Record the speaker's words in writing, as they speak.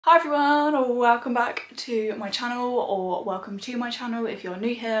Hi everyone, welcome back to my channel, or welcome to my channel if you're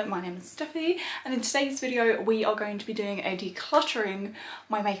new here. My name is Steffi, and in today's video we are going to be doing a decluttering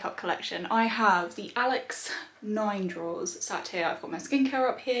my makeup collection. I have the Alex 9 drawers sat here. I've got my skincare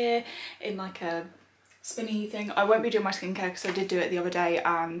up here in like a spinny thing. I won't be doing my skincare because I did do it the other day,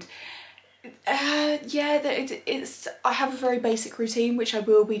 and yeah, I have a very basic routine, which I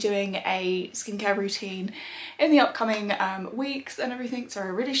will be doing a skincare routine in the upcoming weeks and everything, so I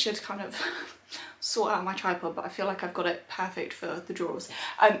really should kind of sort out my tripod, but I feel like I've got it perfect for the drawers.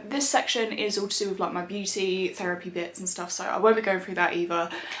 This section is all to do with like my beauty therapy bits and stuff, so I won't be going through that either,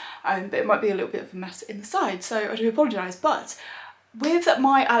 but it might be a little bit of a mess in the side, so I do apologise. But with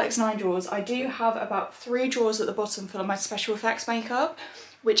my Alex 9 drawers, I do have about 3 drawers at the bottom full of my special effects makeup,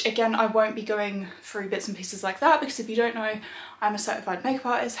 which again I won't be going through bits and pieces like that, because if you don't know, I'm a certified makeup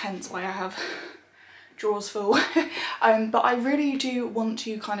artist, hence why I have drawers full. But I really do want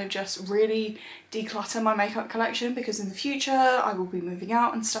to kind of just really declutter my makeup collection, because in the future I will be moving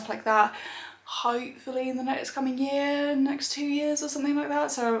out and stuff like that, hopefully in the next coming year, next 2 years or something like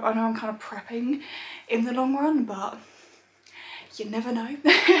that. So I know I'm kind of prepping in the long run, but you never know.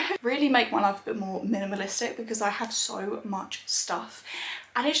 Really make my life a bit more minimalistic, because I have so much stuff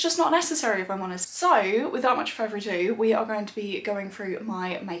and it's just not necessary, if I'm honest. So without much further ado, we are going to be going through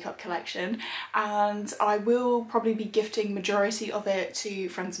my makeup collection, and I will probably be gifting majority of it to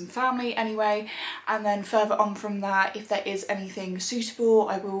friends and family anyway, and then further on from that, if there is anything suitable,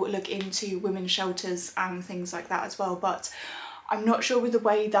 I will look into women's shelters and things like that as well. But I'm not sure with the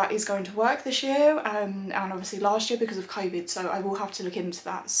way that is going to work this year, and obviously last year because of COVID, so I will have to look into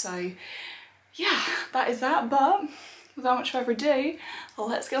that. So yeah, that is that. But without much further ado,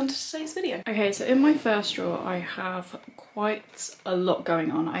 let's get on to today's video. Okay, so in my first drawer I have quite a lot going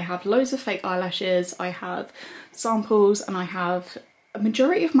on. I have loads of fake eyelashes, I have samples, and I have a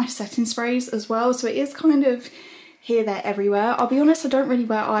majority of my setting sprays as well, so it is kind of here, there, everywhere. I'll be honest, I don't really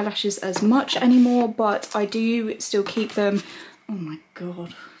wear eyelashes as much anymore, but I do still keep them. Oh my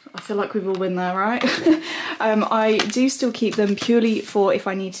god, I feel like we've all been there, right? I do still keep them purely for if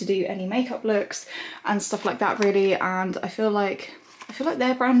I need to do any makeup looks and stuff like that, really. And I feel like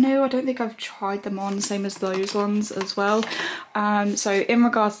they're brand new. I don't think I've tried them on, same as those ones as well. So in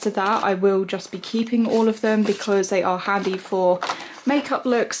regards to that, I will just be keeping all of them because they are handy for makeup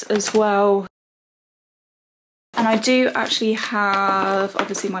looks as well. And I do actually have,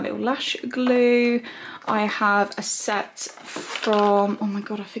 obviously, my little lash glue. I have a set from, oh my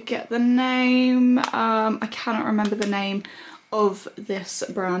god, I forget the name. I cannot remember the name of this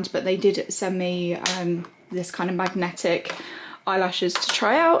brand, but they did send me this kind of magnetic eyelashes to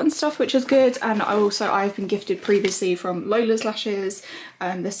try out and stuff, which is good. And I've been gifted previously from Lola's Lashes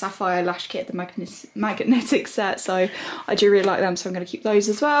the sapphire lash kit, the magnetic set, so I do really like them, so I'm going to keep those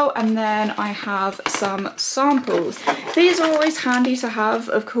as well. And then I have some samples. These are always handy to have,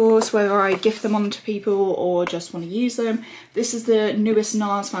 of course, whether I gift them on to people or just want to use them. This is the newest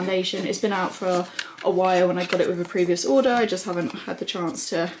NARS foundation. It's been out for a while and I got it with a previous order. I just haven't had the chance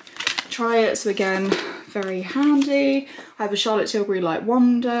to try it, so again, very handy. I have a Charlotte Tilbury Light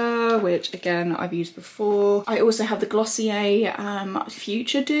Wonder, which again I've used before. I also have the Glossier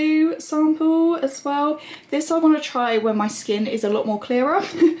Future Dew sample as well. This I want to try when my skin is a lot more clearer.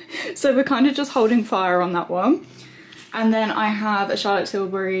 So we're kind of just holding fire on that one. And then I have a Charlotte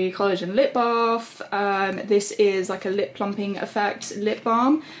Tilbury Collagen Lip Bath. This is like a lip plumping effect lip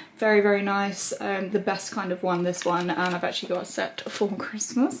balm. Very, very nice. The best kind of one, this one. And I've actually got a set for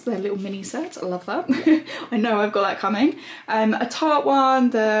Christmas. Their little mini set. I love that. I know I've got that coming. A Tarte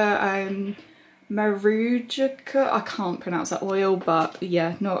one, the Marujica. I can't pronounce that oil, but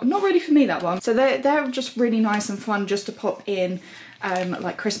yeah, not really for me, that one. So they're just really nice and fun just to pop in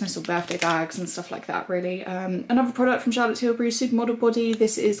like Christmas or birthday bags and stuff like that, really. Another product from Charlotte Tilbury, Supermodel Body.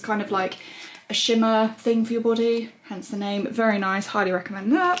 This is kind of like a shimmer thing for your body, hence the name. Very nice, highly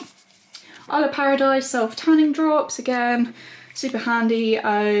recommend that. Isle of Paradise Self Tanning Drops, again, super handy.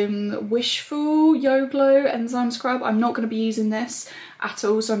 Wishful Yo Glow Enzyme Scrub. I'm not going to be using this at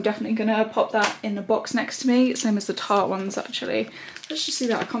all, so I'm definitely going to pop that in the box next to me, same as the Tarte ones actually. Let's just see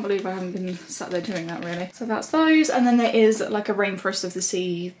that. I can't believe I haven't been sat there doing that, really. So that's those, and then there is like a Rainforest of the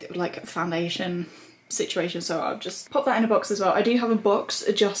Sea like foundation situation, so I'll just pop that in a box as well. I do have a box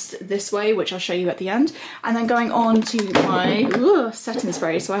just this way, which I'll show you at the end. And then going on to my setting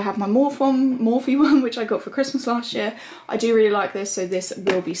spray, so I have my Morphe one, which I got for Christmas last year. I do really like this, so this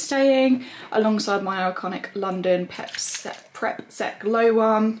will be staying alongside my iconic London Prep Set Glow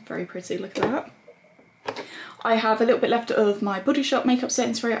one. Very pretty, look at that. I have a little bit left of my Body Shop makeup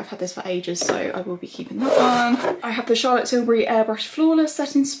setting spray. I've had this for ages, so I will be keeping that one. I have the Charlotte Tilbury Airbrush Flawless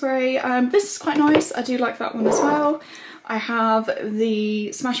setting spray. This is quite nice. I do like that one as well. I have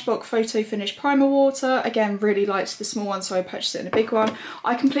the Smashbox Photo Finish Primer Water. Again, really liked the small one, so I purchased it in a big one.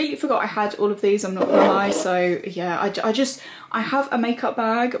 I completely forgot I had all of these, I'm not gonna lie. So yeah, I have a makeup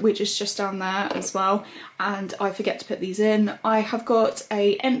bag, which is just down there as well, and I forget to put these in. I have got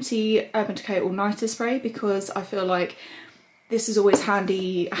a empty Urban Decay All-Nighter spray because I feel like this is always a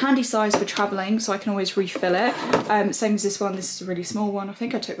handy size for travelling, so I can always refill it. Same as this one. This is a really small one. I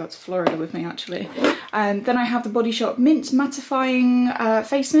think I took that to Florida with me, actually. Then I have the Body Shop Mint Mattifying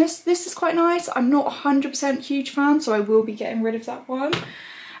Face Mist. This is quite nice. I'm not 100% huge fan, so I will be getting rid of that one.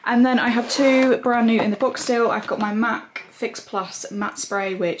 And then I have two brand new in the box still. I've got my MAC Fix Plus matte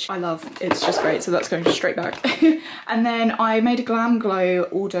spray, which I love. It's just great, so that's going straight back. And then I made a Glam Glow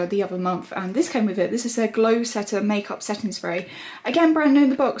order the other month, and this came with it. This is their Glow Setter Makeup Setting Spray. Again, brand new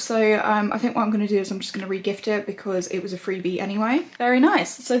in the box, so I think what I'm going to do is I'm just going to re-gift it because it was a freebie anyway. Very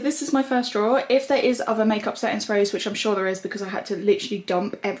nice. So this is my first drawer. If there is other makeup setting sprays, which I'm sure there is because I had to literally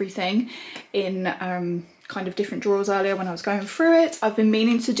dump everything in kind of different drawers earlier when I was going through it. I've been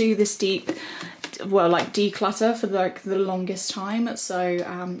meaning to do this declutter for like the longest time,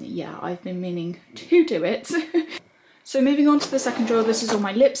 so yeah, I've been meaning to do it. So moving on to the second drawer, this is all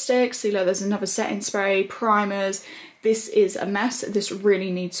my lipsticks. See, look, there's another setting spray, primers. This is a mess. This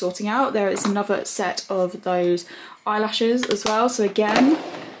really needs sorting out. There is another set of those eyelashes as well, so again,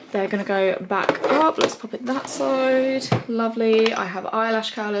 they're gonna go back up. Let's pop it that side. Lovely. I have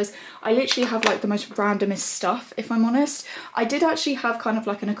eyelash curlers. I literally have like the most randomest stuff, if I'm honest. I did actually have kind of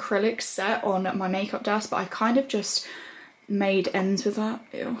like an acrylic set on my makeup desk, but I kind of just made ends with that.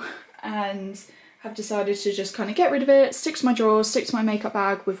 Ew. And have decided to just kind of get rid of it, stick to my drawers, stick to my makeup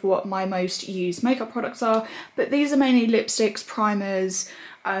bag with what my most used makeup products are. But these are mainly lipsticks, primers,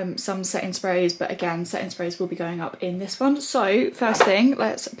 some setting sprays, but again, setting sprays will be going up in this one. So first thing,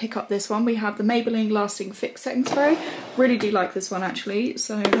 let's pick up this one. We have the Maybelline Lasting Fix setting spray. Really do like this one actually,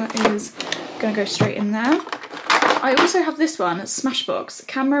 so that is gonna go straight in there. I also have this one, Smashbox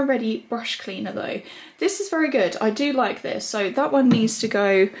Camera Ready Brush Cleaner though. This is very good, I do like this. So that one needs to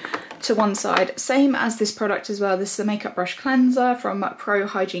go to one side. Same as this product as well. This is the Makeup Brush Cleanser from Pro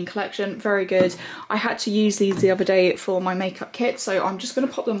Hygiene Collection, very good. I had to use these the other day for my makeup kit, so I'm just gonna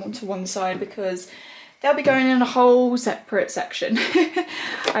pop them onto one side because they'll be going in a whole separate section.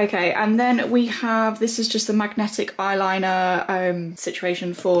 Okay, and then we have, this is just the magnetic eyeliner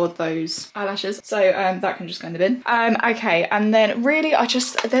situation for those eyelashes. So that can just go in the bin. Okay, and then really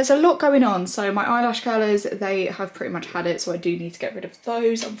there's a lot going on. So my eyelash curlers, they have pretty much had it, so I do need to get rid of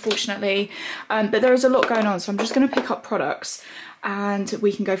those, unfortunately. But there is a lot going on, so I'm just gonna pick up products and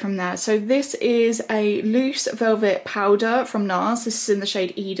we can go from there. So this is a loose velvet powder from NARS. This is in the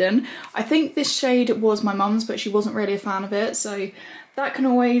shade Eden. I think this shade was my mum's, but she wasn't really a fan of it, so that can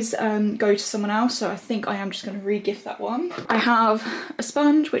always go to someone else, so I think I am just going to re-gift that one. I have a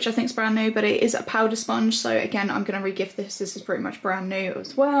sponge, which I think is brand new, but it is a powder sponge, so again, I'm going to re-gift this. This is pretty much brand new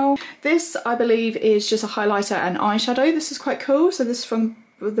as well. This, I believe, is just a highlighter and eyeshadow. This is quite cool. So this is from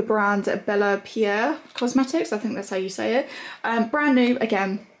the brand Bella Pierre Cosmetics, I think that's how you say it. Brand new,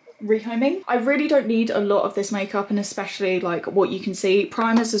 again, rehoming. I really don't need a lot of this makeup, and especially like what you can see.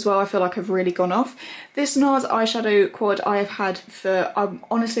 Primers as well, I feel like I've really gone off. This NARS eyeshadow quad I have had for,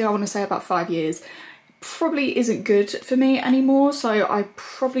 honestly, I want to say about 5 years. Probably isn't good for me anymore, so I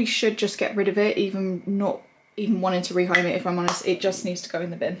probably should just get rid of it, even not even wanting to rehome it, if I'm honest. It just needs to go in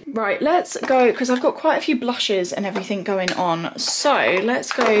the bin. Right, let's go, because I've got quite a few blushes and everything going on. So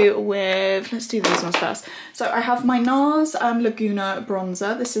let's go with, let's do these ones first. So I have my NARS Laguna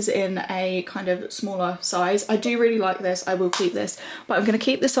bronzer. This is in a kind of smaller size. I do really like this, I will keep this, but I'm going to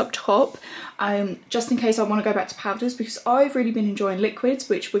keep this up top just in case I want to go back to powders, because I've really been enjoying liquids,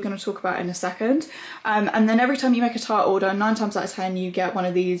 which we're going to talk about in a second. And then every time you make a Tarte order, 9 times out of 10 you get one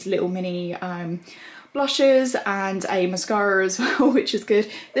of these little mini blushes and a mascara as well, which is good.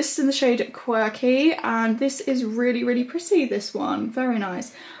 This is in the shade Quirky, and this is really, really pretty, this one. Very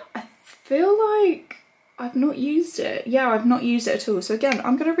nice. I feel like I've not used it. Yeah, I've not used it at all. So again,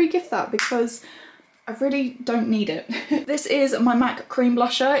 I'm going to re-gift that because I really don't need it. This is my MAC Cream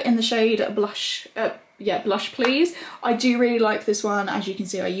Blusher in the shade Blush Please. I do really like this one. As you can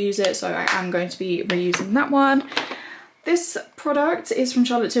see, I use it, so I am going to be reusing that one. This product is from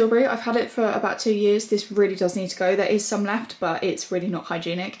Charlotte Tilbury. I've had it for about 2 years. This really does need to go. There is some left, but it's really not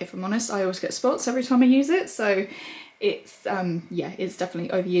hygienic, if I'm honest. I always get spots every time I use it, so it's yeah, it's definitely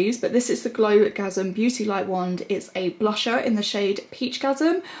overused. But this is the Glowgasm Beauty Light Wand. It's a blusher in the shade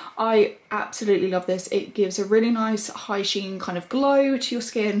Peachgasm. I absolutely love this. It gives a really nice high sheen kind of glow to your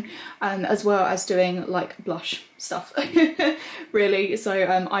skin, as well as doing like blush stuff really. So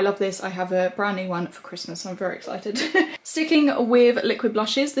I love this. I have a brand new one for Christmas, so I'm very excited. Sticking with liquid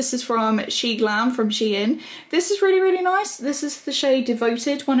blushes, this is from She Glam from Shein. This is really, really nice. This is the shade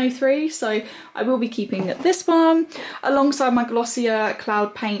Devoted 103, so I will be keeping this one alongside my glossier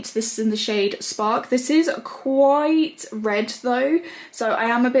Cloud Paint. This is in the shade Spark. This is quite red though, so I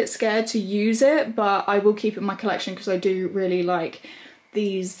am a bit scared to use it, but I will keep it in my collection because I do really like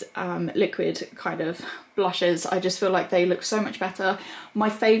these liquid kind of blushes. I just feel like they look so much better. My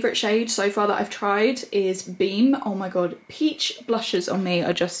favourite shade so far that I've tried is Beam. Oh my god, peach blushes on me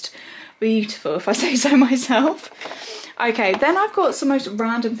are just beautiful, if I say so myself. Okay, then I've got some most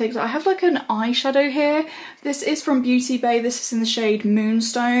random things. I have like an eyeshadow here. This is from Beauty Bay. This is in the shade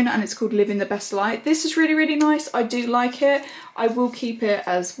Moonstone and it's called Living the Best Light. This is really, really nice. I do like it. I will keep it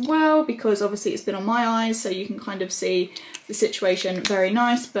as well because obviously it's been on my eyes, so you can kind of see the situation. Very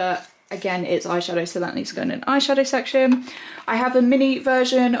nice, but again, it's eyeshadow, so that needs to go in an eyeshadow section. I have a mini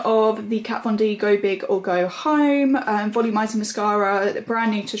version of the Kat Von D Go Big or Go Home Volumizer Mascara,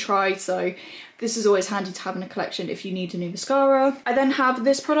 brand new to try, so this is always handy to have in a collection if you need a new mascara. I then have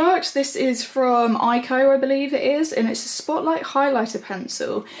this product. This is from Ico, I believe it is, and it's a Spotlight Highlighter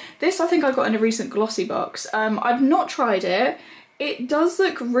Pencil. This I think I got in a recent glossy box. I've not tried it. It does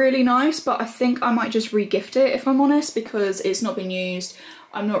look really nice, but I think I might just re-gift it if I'm honest, because it's not been used.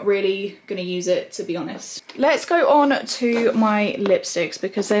 I'm not really going to use it, to be honest. Let's go on to my lipsticks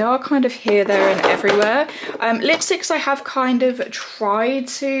because they are kind of here, there and everywhere. Lipsticks I have kind of tried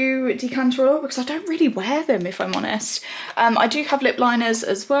to decant a lot because I don't really wear them, if I'm honest. I do have lip liners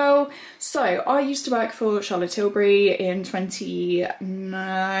as well. So I used to work for Charlotte Tilbury in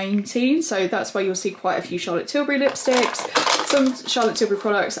 2019, so that's why you'll see quite a few Charlotte Tilbury lipsticks, some Charlotte Tilbury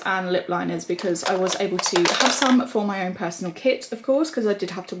products and lip liners, because I was able to have some for my own personal kit, of course, because I did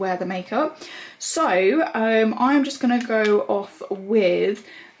have to wear the makeup. So I'm just going to go off with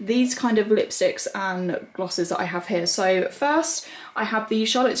these kind of lipsticks and glosses that I have here. So first I have the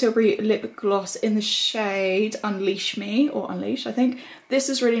Charlotte Tilbury lip gloss in the shade Unleash Me, or Unleash I think. This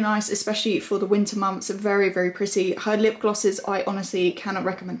is really nice, especially for the winter months. Very, very pretty. Her lip glosses I honestly cannot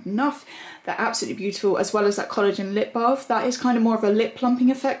recommend enough. They're absolutely beautiful, as well as that collagen lip balm. That is kind of more of a lip plumping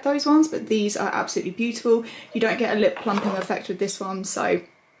effect, those ones, but these are absolutely beautiful. You don't get a lip plumping effect with this one, so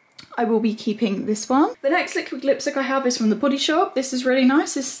I will be keeping this one. The next liquid lipstick I have is from The Body Shop. This is really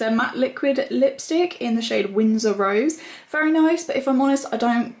nice. This is their matte liquid lipstick in the shade Windsor Rose. Very nice, but if I'm honest, I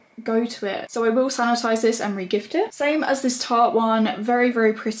don't go to it, so I will sanitize this and re-gift it. Same as this Tarte one. Very,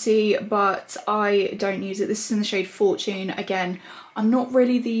 very pretty, but I don't use it. This is in the shade Fortune. Again, I'm not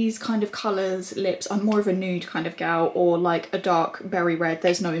really these kind of colours lips. I'm more of a nude kind of gal, or like a dark berry red.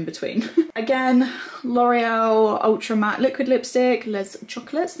 There's no in between. Again, L'Oreal Ultra Matte Liquid Lipstick, Les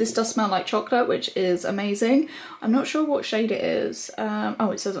Chocolates. This does smell like chocolate, which is amazing. I'm not sure what shade it is.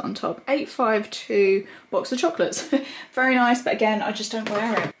 Oh, it says it on top. 852 Box of Chocolates. Very nice, but again, I just don't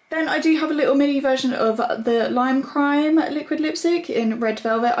wear it. Then I do have a little mini version of the Lime Crime liquid lipstick in Red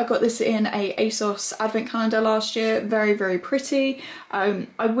Velvet. I got this in a ASOS advent calendar last year. Very, very pretty. I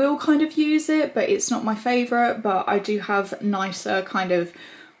will kind of use it, but it's not my favourite, but I do have nicer kind of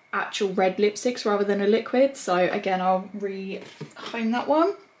actual red lipsticks rather than a liquid. So again, I'll re-home that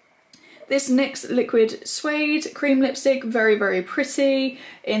one. This NYX Liquid Suede Cream Lipstick, very, very pretty,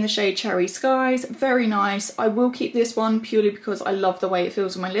 in the shade Cherry Skies. Very nice. I will keep this one purely because I love the way it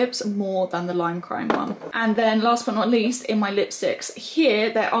feels on my lips more than the Lime Crime one. And then last but not least, in my lipsticks here,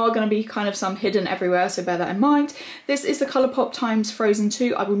 there are going to be kind of some hidden everywhere, so bear that in mind. This is the Colourpop Times Frozen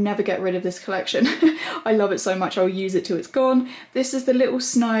 2. I will never get rid of this collection. I love it so much, I'll use it till it's gone. This is the Little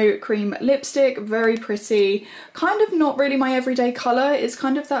Snow Cream Lipstick, very pretty. Kind of not really my everyday colour. It's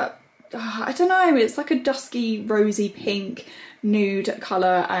kind of that, I don't know, it's like a dusky rosy pink nude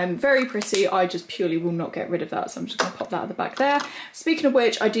colour. Very pretty. I just purely will not get rid of that, so I'm just going to pop that at the back there. Speaking of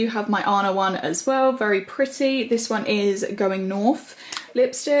which, I do have my Anna one as well, very pretty. This one is Going North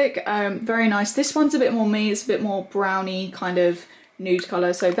lipstick, very nice. This one's a bit more me, it's a bit more browny kind of nude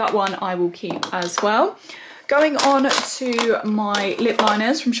colour, so that one I will keep as well. Going on to my lip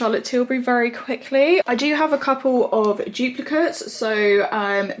liners from Charlotte Tilbury very quickly. I do have a couple of duplicates.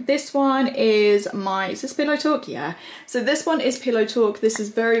 So this one is is this Pillow Talk? Yeah. So this one is Pillow Talk. This is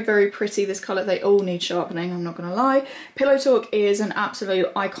very, very pretty. This colour, they all need sharpening, I'm not going to lie. Pillow Talk is an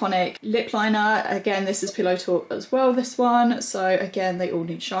absolute iconic lip liner. Again, this is Pillow Talk as well, this one. So again, they all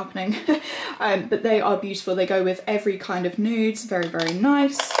need sharpening. But they are beautiful. They go with every kind of nudes. Very, very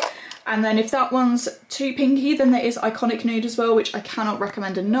nice. And then if that one's too pinky, then there is Iconic Nude as well, which I cannot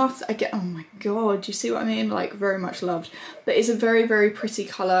recommend enough. Again, oh my god, do you see what I mean? Like, very much loved. But it's a very, very pretty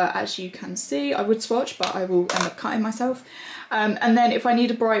colour, as you can see. I would swatch, but I will end up cutting myself. And then if I need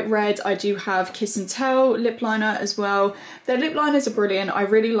a bright red, I do have Kiss and Tell lip liner as well. Their lip liners are brilliant. I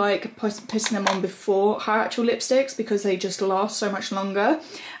really like putting them on before her actual lipsticks because they just last so much longer.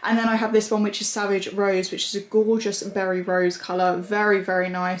 And then I have this one, which is Savage Rose, which is a gorgeous berry rose colour. Very, very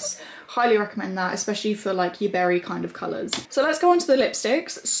nice. Highly recommend that, especially for like your berry kind of colours. So let's go on to the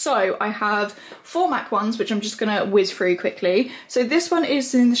lipsticks. So I have 4 MAC ones, which I'm just going to whiz through quickly. So this one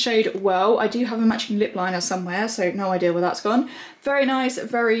is in the shade Well. I do have a matching lip liner somewhere, so no idea where that's gone. Very nice,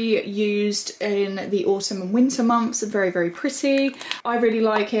 very used in the autumn and winter months. Very, very pretty. I really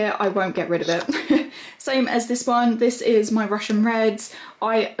like it. I won't get rid of it. Same as this one. This is my Russian Reds.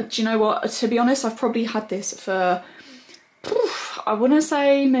 Do you know what? To be honest, I've probably had this for... I want to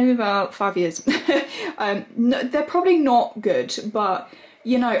say maybe about 5 years. No, they're probably not good, but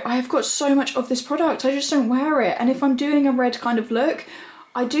you know, I have got so much of this product, I just don't wear it. And if I'm doing a red kind of look,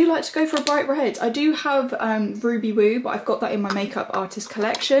 I do like to go for a bright red. I do have Ruby Woo, but I've got that in my makeup artist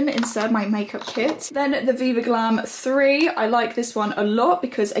collection instead, my makeup kit. Then the Viva Glam 3, I like this one a lot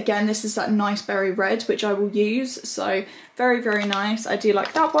because again, this is that nice berry red, which I will use. So very, very nice. I do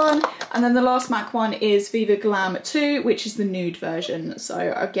like that one. And then the last MAC one is Viva Glam 2, which is the nude version.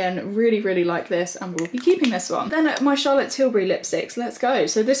 So again, really, really like this and we'll be keeping this one. Then my Charlotte Tilbury lipsticks, let's go.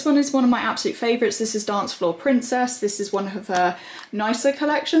 So this one is one of my absolute favourites. This is Dance Floor Princess. This is one of her nicer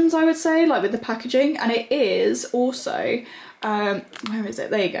collections, I would say, like with the packaging. And it is also... where is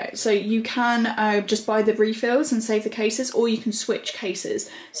it? There you go. So you can just buy the refills and save the cases, or you can switch cases.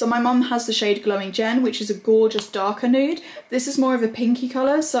 So my mum has the shade Glowing Gen, which is a gorgeous darker nude. This is more of a pinky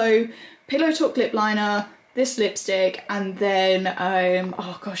colour. So Pillow Talk lip liner, this lipstick, and then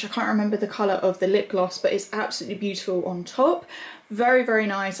oh gosh, I can't remember the colour of the lip gloss, but it's absolutely beautiful on top. Very, very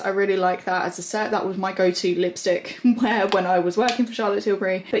nice. I really like that as a set. That was my go-to lipstick wear when I was working for Charlotte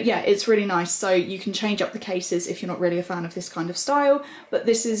Tilbury. But yeah, it's really nice. So you can change up the cases if you're not really a fan of this kind of style. But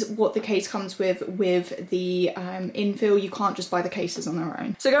this is what the case comes with the infill. You can't just buy the cases on their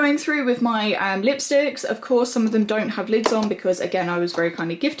own. So going through with my lipsticks, of course, some of them don't have lids on because, again, I was very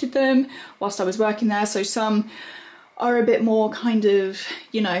kindly gifted them whilst I was working there. So some are a bit more kind of,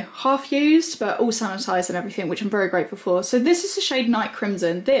 you know, half used, but all sanitized and everything, which I'm very grateful for. So this is the shade Night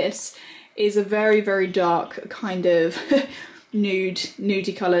Crimson. This is a very, very dark kind of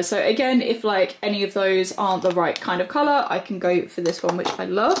nudie colour. So again, if like any of those aren't the right kind of colour, I can go for this one, which I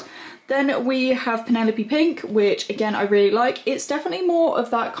love. Then we have Penelope Pink, which again, I really like. It's definitely more of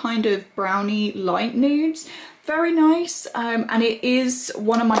that kind of brownie light nudes. Very nice. And it is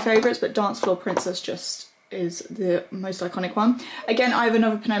one of my favourites, but Dance Floor Princess just is the most iconic one. Again, I have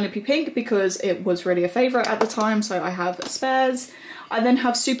another Penelope Pink because it was really a favourite at the time, so I have spares. I then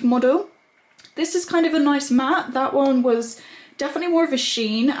have Supermodel. This is kind of a nice matte. That one was definitely more of a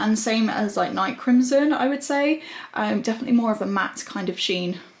sheen, and same as like Night Crimson, I would say. Definitely more of a matte kind of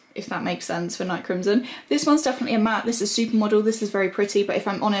sheen, if that makes sense, for Night Crimson. This one's definitely a matte. This is Supermodel. This is very pretty, but if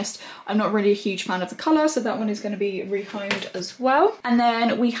I'm honest, I'm not really a huge fan of the colour, so that one is going to be rehomed as well. And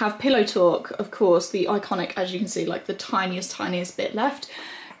then we have Pillow Talk, of course, the iconic, as you can see, like the tiniest bit left.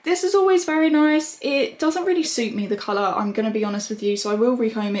 This is always very nice. It doesn't really suit me, the colour, I'm going to be honest with you, so I will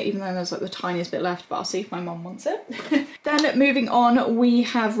rehome it even though there's like the tiniest bit left, but I'll see if my mum wants it. Then moving on, we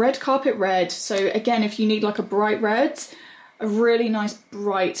have Red Carpet Red. So again, if you need like a bright red, a really nice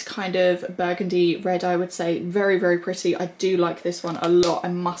bright kind of burgundy red, I would say. Very, very pretty. I do like this one a lot, I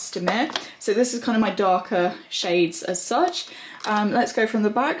must admit. So this is kind of my darker shades as such. Let's go from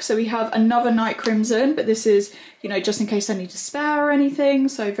the back. So we have another Night Crimson, but this is, you know, just in case I need to spare or anything.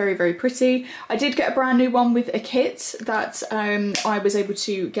 So very, very pretty. I did get a brand new one with a kit that I was able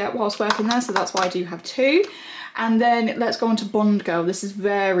to get whilst working there, so that's why I do have two. And then let's go on to Bond Girl. This is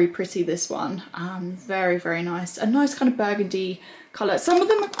very pretty, this one. Very, very nice. A nice kind of burgundy colour. Some of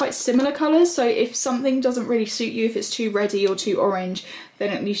them are quite similar colours, so if something doesn't really suit you, if it's too reddy or too orange, then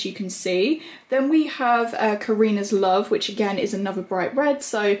at least you can see. Then we have Karina's Love, which again is another bright red.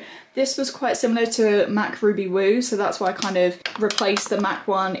 So this was quite similar to MAC Ruby Woo, so that's why I kind of replaced the MAC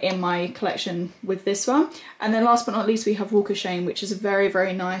one in my collection with this one. And then last but not least, we have Walk of Shame, which is a very,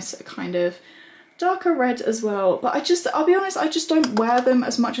 very nice kind of darker red as well. But I'll be honest, I just don't wear them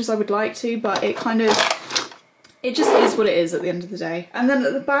as much as I would like to, but it just is what it is at the end of the day. And then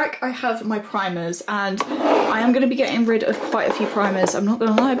at the back I have my primers, and I am going to be getting rid of quite a few primers, I'm not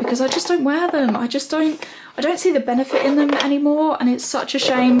going to lie, because I just don't wear them. I don't see the benefit in them anymore, and it's such a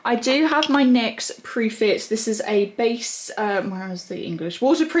shame. I do have my NYX Proof It. This is a base, where is the English?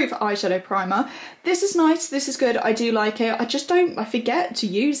 Waterproof eyeshadow primer. This is nice, this is good, I do like it. I forget to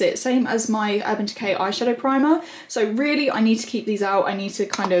use it, same as my Urban Decay eyeshadow primer. So really I need to keep these out. I need to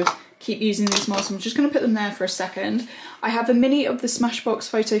kind of keep using these more, so I'm just going to put them there for a second. I have a mini of the Smashbox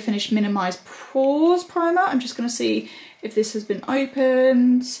Photo Finish Minimise Pores Primer. I'm just going to see if this has been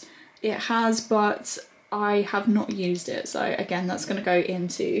opened. It has, but I have not used it, so again that's going to go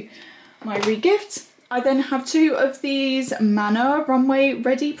into my re-gift. I then have two of these Manor Runway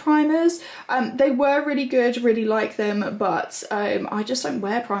Ready primers. They were really good, really like them, but I just don't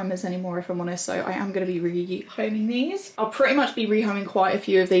wear primers anymore, if I'm honest, so I am going to be rehoming these. I'll pretty much be rehoming quite a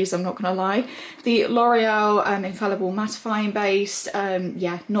few of these, I'm not going to lie. The L'Oreal Infallible Mattifying Base,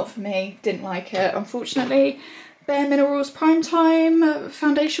 yeah, not for me, didn't like it, unfortunately. Bare Minerals Prime Time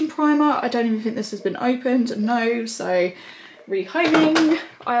Foundation Primer, I don't even think this has been opened, no, so rehoming.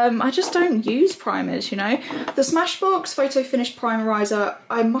 I just don't use primers, you know. The Smashbox Photo Finish Primerizer,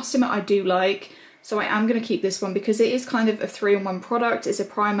 I must admit I do like, so I am going to keep this one because it is kind of a 3-in-1 product. It's a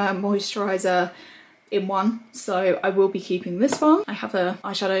primer, moisturizer in one, so I will be keeping this one. I have a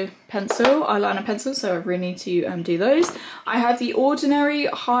eyeshadow pencil, eyeliner pencil, so I really need to do those. I have the Ordinary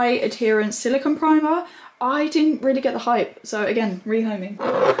High Adherence Silicone Primer. I didn't really get the hype, so again, rehoming.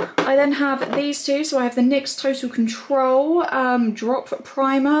 I then have these two, so I have the NYX Total Control Drop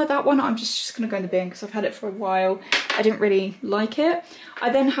Primer. That one I'm just going to go in the bin because I've had it for a while. I didn't really like it.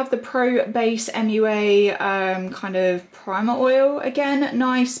 I then have the Pro Base MUA kind of primer oil. Again,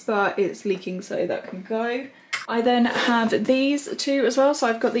 nice, but it's leaking, so that can go. I then have these two as well, so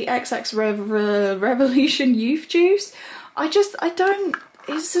I've got the XX Revolution Youth Juice.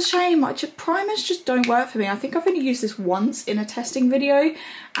 It's a shame, primers just don't work for me. I think I've only used this once in a testing video,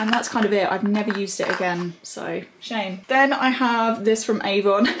 and that's kind of it. I've never used it again, so shame. Then I have this from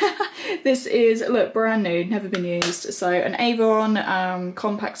Avon. This is, look, brand new, never been used. So an Avon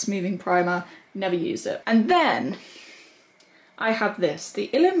Compact Smoothing Primer, never used it. And then I have this, the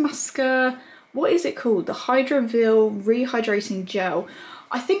Illamasqua, what is it called? The Hydroville Rehydrating Gel.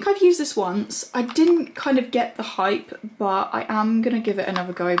 I think I've used this once. I didn't kind of get the hype, but I am going to give it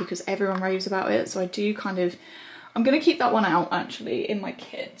another go because everyone raves about it. So I do kind of, I'm going to keep that one out actually in my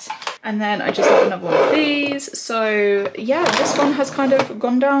kit. And then I just have another one of these. So yeah, this one has kind of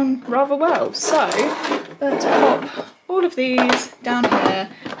gone down rather well. So let's pop all of these down here.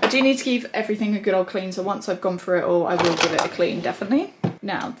 I do need to give everything a good old clean. So once I've gone through it all, I will give it a clean, definitely.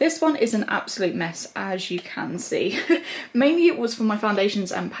 Now, this one is an absolute mess, as you can see. Mainly it was for my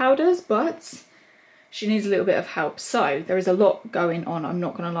foundations and powders, but she needs a little bit of help. So there is a lot going on, I'm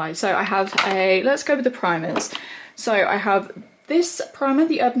not gonna lie. So I have let's go with the primers. So I have this primer,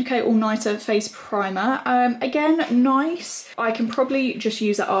 the Urban Decay All Nighter Face Primer. Again, nice. I can probably just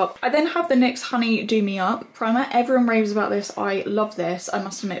use it up. I then have the NYX Honey Do Me Up primer. Everyone raves about this. I love this, I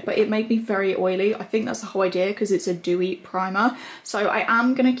must admit, but it made me very oily. I think that's the whole idea because it's a dewy primer. So I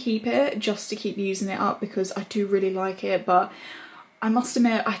am gonna keep it just to keep using it up because I do really like it, but I must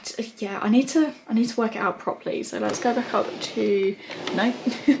admit, I need to work it out properly. So let's go back up to, no,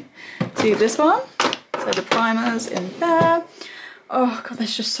 to this one. So the primer's in there. Oh god,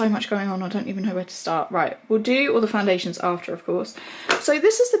 there's just so much going on, I don't even know where to start. Right, we'll do all the foundations after, of course. So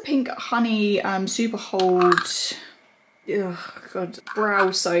this is the Pink Honey Super Hold, oh god,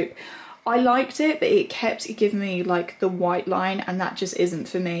 brow soap. I liked it, but it kept giving me like the white line, and that just isn't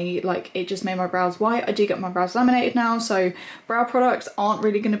for me. Like, it just made my brows white. I do get my brows laminated now, so brow products aren't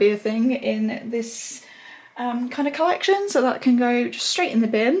really going to be a thing in this kind of collection, so that can go just straight in the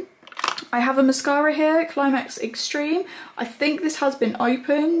bin. I have a mascara here, Climax Extreme. I think this has been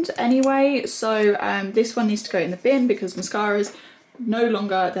opened anyway, so this one needs to go in the bin because mascara is no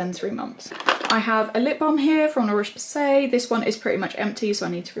longer than 3 months. I have a lip balm here from La Roche-Posay. This one is pretty much empty, so I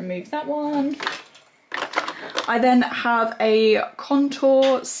need to remove that one. I then have a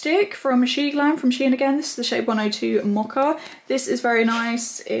contour stick from Shein again. This is the shade 102 Mocha. This is very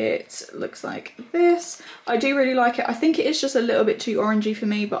nice. It looks like this. I do really like it. I think it is just a little bit too orangey for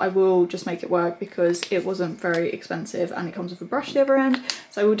me, but I will just make it work because it wasn't very expensive and it comes with a brush at the other end,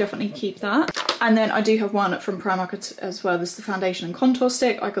 so I will definitely keep that. And then I do have one from Primark as well. This is the foundation and contour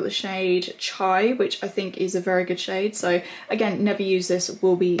stick. I got the shade Chai, which I think is a very good shade. So again, never use this.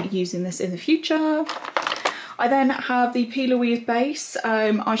 We'll be using this in the future. I then have the P. Louise base,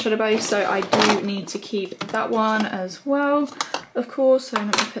 eyeshadow base, so I do need to keep that one as well, of course. So let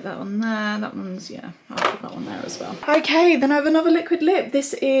me put that on there. That one's, yeah, I'll put that one there as well. Okay, then I have another liquid lip.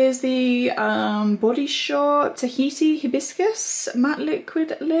 This is the Body Shop Tahiti Hibiscus matte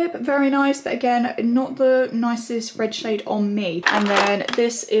liquid lip. Very nice, but again, not the nicest red shade on me. And then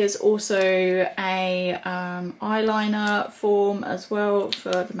this is also a eyeliner form as well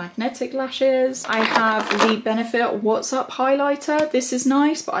for the magnetic lashes. I have the Benefit What's Up highlighter. This is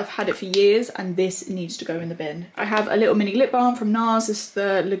nice, but I've had it for years and this needs to go in the bin. I have a little mini lip balm from NARS. This is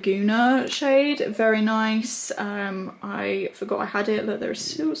the Laguna shade. Very nice. I forgot I had it. Look, there is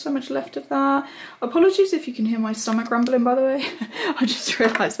still so much left of that. Apologies if you can hear my stomach rumbling, by the way. I just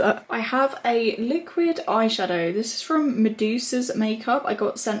realised that. I have a liquid eyeshadow. This is from Medusa's Makeup. I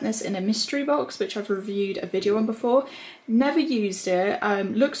got sent this in a mystery box, which I've reviewed a video on before. Never used it.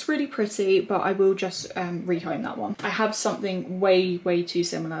 Looks really pretty, but I will just rehome that one. I have something way too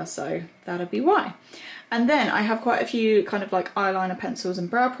similar, so that'll be why. And then I have quite a few kind of like eyeliner pencils and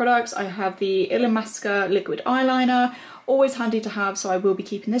brow products. I have the Illamasqua liquid eyeliner, always handy to have, so I will be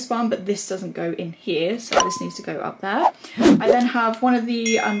keeping this one, but this doesn't go in here, so this needs to go up there. I then have one of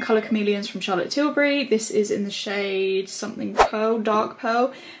the Colour Chameleons from Charlotte Tilbury. This is in the shade something pearl, dark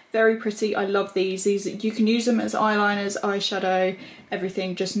pearl. Very pretty. I love these. You can use them as eyeliners, eyeshadow,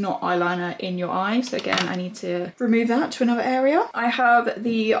 everything, just not eyeliner in your eye. So again, I need to remove that to another area. I have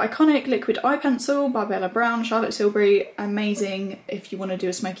the iconic liquid eye pencil by Bella Brown, Charlotte Tilbury. Amazing if you want to do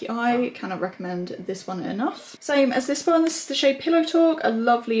a smoky eye. Cannot recommend this one enough. Same as this one. This is the shade Pillow Talk. A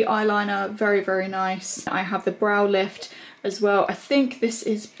lovely eyeliner. Very nice. I have the brow lift as well. I think this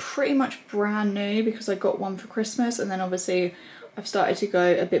is pretty much brand new because I got one for Christmas, and then obviously I've started to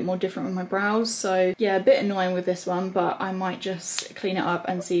go a bit more different with my brows, so yeah, a bit annoying with this one, but I might just clean it up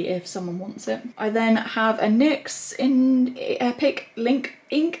and see if someone wants it. I then have a NYX in Epic Link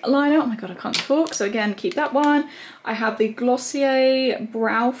ink liner. Oh my god, I can't talk. So again, keep that one. I have the Glossier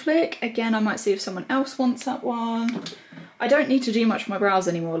Brow Flick. Again, I might see if someone else wants that one. I don't need to do much for my brows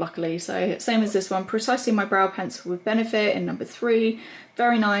anymore, luckily, so same as this one. Precisely My Brow Pencil with Benefit in number 3.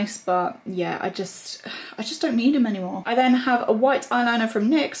 Very nice, but yeah, I just don't need them anymore. I then have a white eyeliner from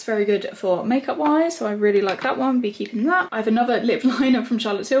NYX, very good for makeup wise, so I really like that one, be keeping that. I have another lip liner from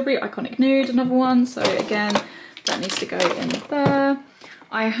Charlotte Tilbury, Iconic Nude, another one, so again, that needs to go in there.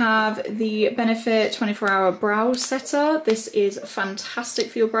 I have the Benefit 24-Hour Brow Setter. This is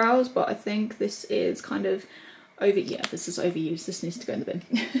fantastic for your brows, but I think this is kind of this is overused. This needs to go in the bin.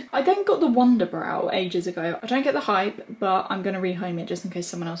 I then got the Wonder Brow ages ago. I don't get the hype, but I'm going to rehome it just in case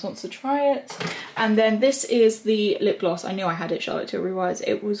someone else wants to try it. And then this is the lip gloss. I knew I had it, Charlotte Tilbury wise.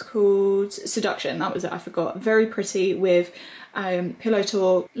 It was called Seduction. That was it. I forgot. Very pretty with Pillow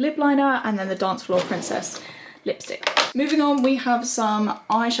Talk lip liner and then the Dance Floor Princess lipstick. Moving on, we have some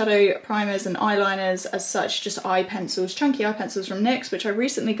eyeshadow primers and eyeliners as such, just eye pencils, chunky eye pencils from NYX, which I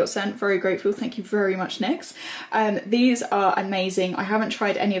recently got sent. Very grateful, thank you very much, NYX. These are amazing. I haven't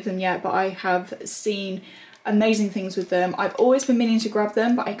tried any of them yet, but I have seen amazing things with them. I've always been meaning to grab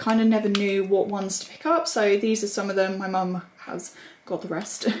them, but I kind of never knew what ones to pick up, so these are some of them. My mum has got the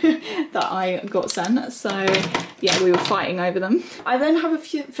rest that I got sent, so yeah, we were fighting over them. I then have a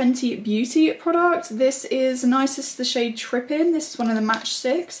Fenty Beauty product. This is nice. This is the shade Trippin'. This is one of the match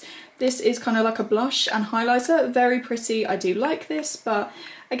sticks. This is kind of like a blush and highlighter. Very pretty. I do like this, but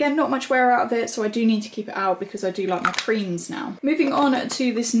again, not much wear out of it, so I do need to keep it out because I do like my creams now. Moving on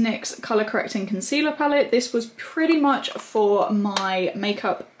to this NYX Colour Correcting Concealer Palette. This was pretty much for my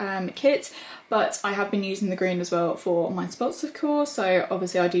makeup kit, but I have been using the green as well for my spots, of course, so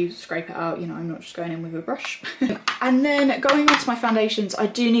obviously I do scrape it out, you know, I'm not just going in with a brush. And then going on to my foundations, I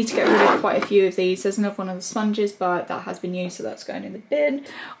do need to get rid of quite a few of these. There's another one of the sponges, but that has been used, so that's going in the bin.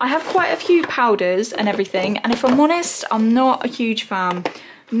 I have quite a few powders and everything, and if I'm honest, I'm not a huge fan.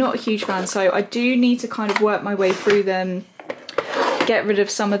 So I do need to kind of work my way through them, get rid of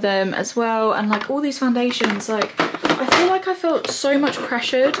some of them as well. And like all these foundations, like I feel like I felt so much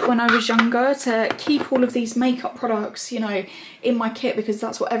pressured when I was younger to keep all of these makeup products, you know, in my kit because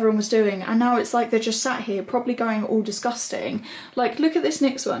that's what everyone was doing, and now it's like they're just sat here probably going all disgusting. Like, look at this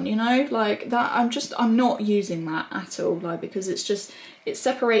NYX one, you know, like that. I'm not using that at all, like, because it's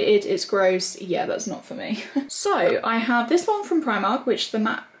separated, it's gross. Yeah, that's not for me. So I have this one from Primark, which the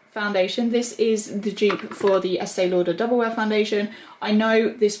matte foundation. This is the dupe for the Estee Lauder Double Wear foundation. I know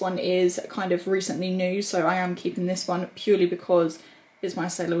this one is kind of recently new, so I am keeping this one purely because it's my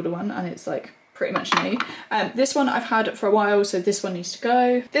Estee Lauder one and it's like pretty much new. This one I've had for a while, so this one needs to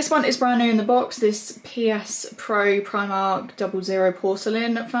go. This one is brand new in the box, this PS Pro Primark 00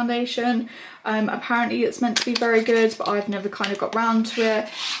 Porcelain foundation. Apparently it's meant to be very good, but I've never kind of got round to it.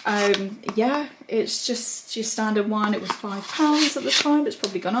 Yeah, it's just your standard one. It was £5 at the time, it's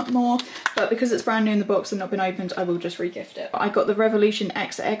probably gone up more, but because it's brand new in the box and not been opened, I will just re-gift it. I got the Revolution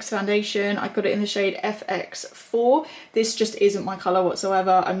XX foundation. I got it in the shade FX4. This just isn't my colour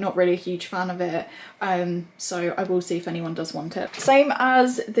whatsoever. I'm not really a huge fan of it, so I will see if anyone does want it. Same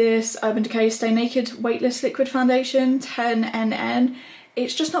as this Urban Decay Stay Naked Weightless Liquid Foundation 10NN.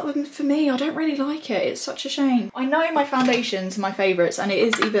 It's just not for me. I don't really like it. It's such a shame. I know my foundations are my favourites, and it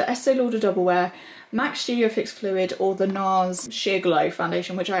is either Estee Lauder Double Wear, MAC Studio Fix Fluid, or the NARS Sheer Glow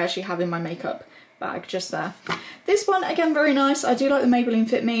foundation, which I actually have in my makeup bag just there. This one, again, very nice. I do like the Maybelline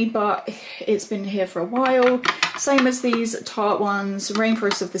Fit Me, but it's been here for a while. Same as these Tarte ones,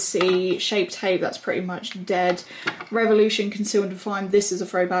 Rainforest of the Sea, Shape Tape, that's pretty much dead. Revolution Conceal and Define, this is a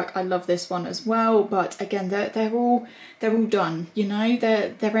throwback. I love this one as well, but again, they're all done, you know,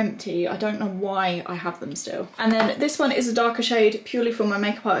 they're empty. I don't know why I have them still. And then this one is a darker shade purely for my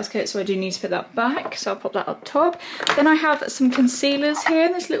makeup artist kit, so I do need to put that back, so I'll pop that up top. Then I have some concealers here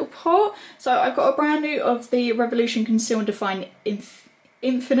in this little pot. So I've got a brand new of the Revolution Conceal and Define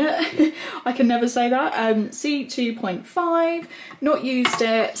Infinite, I can never say that, C2.5, not used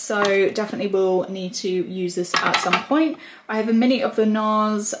it, so definitely will need to use this at some point. I have a mini of the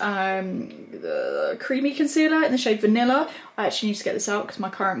NARS creamy concealer in the shade Vanilla. I actually need to get this out because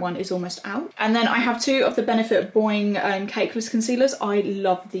my current one is almost out. And then I have two of the Benefit Boing Cakeless concealers. I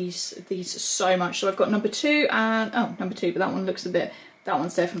love these so much. So I've got number 2 and, oh, number 2, but that one looks a bit, that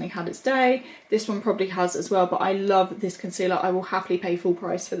one's definitely had its day. This one probably has as well, but I love this concealer. I will happily pay full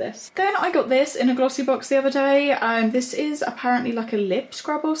price for this. Then I got this in a glossy box the other day. This is apparently like a lip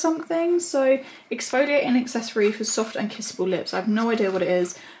scrub or something. So exfoliating accessory for soft and kissable lips. I have no idea what it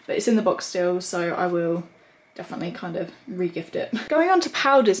is, but it's in the box still, so I will definitely kind of re-gift it. Going on to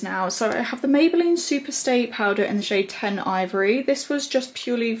powders now, so I have the Maybelline Super Stay powder in the shade 10 Ivory. This was just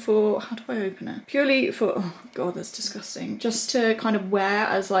purely for, how do I open it? Purely for, oh god, that's disgusting. Just to kind of wear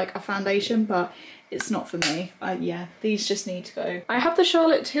as like a foundation, but it's not for me. Yeah, these just need to go. I have the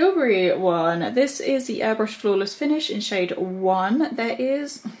Charlotte Tilbury one. This is the Airbrush Flawless Finish in shade 1.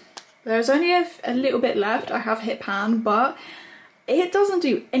 There's only a little bit left. I have hit pan, but it doesn't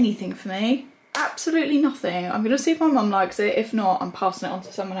do anything for me. Absolutely nothing. I'm gonna see if my mum likes it. If not, I'm passing it on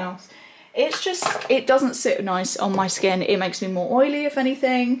to someone else. It's just, it doesn't sit nice on my skin. It makes me more oily, if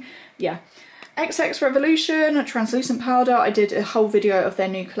anything. Yeah. XX Revolution, a translucent powder. I did a whole video of their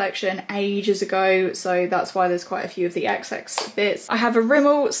new collection ages ago, so that's why there's quite a few of the XX bits. I have a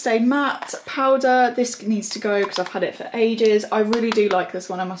Rimmel Stay Matte powder. This needs to go because I've had it for ages. I really do like this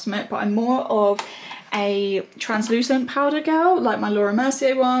one, I must admit, but I'm more of a translucent powder girl, like my Laura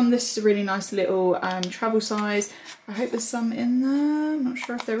Mercier one. This is a really nice little travel size. I hope there's some in there. I'm not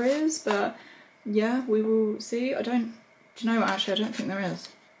sure if there is, but yeah, we will see. Do you know what, actually, I don't think there is.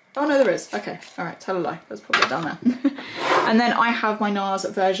 Oh no, there is. Okay, all right, tell a lie. Let's put it down there. And then I have my NARS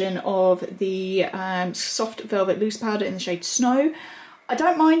version of the Soft Velvet Loose powder in the shade Snow. I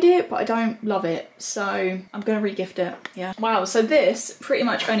don't mind it, but I don't love it, so I'm gonna re-gift it. Yeah. Wow, so this pretty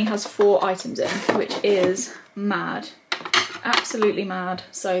much only has 4 items in, which is mad. Absolutely mad.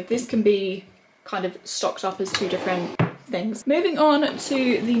 So this can be kind of stocked up as 2 different things. Moving on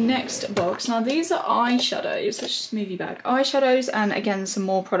to the next box. Now these are eyeshadows. Let's just move you back. Eyeshadows, and again some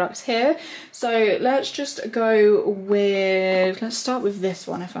more products here. So let's just go with, let's start with this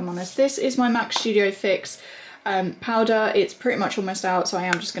one if I'm honest. This is my MAC Studio Fix powder. It's pretty much almost out, so I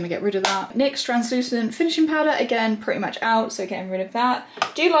am just going to get rid of that. NYX Translucent Finishing Powder, again pretty much out, so getting rid of that.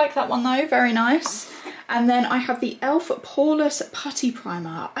 Do like that one though, very nice. And then I have the e.l.f. Poreless Putty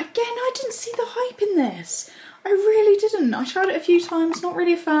Primer. Again, I didn't see the hype in this. I really didn't. I tried it a few times, not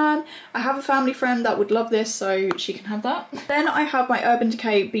really a fan. I have a family friend that would love this, so she can have that. Then I have my Urban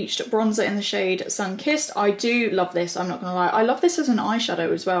Decay Beached Bronzer in the shade Sun Kissed. I do love this, I'm not gonna lie. I love this as an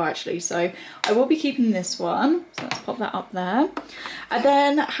eyeshadow as well, actually, so I will be keeping this one. So let's pop that up there. I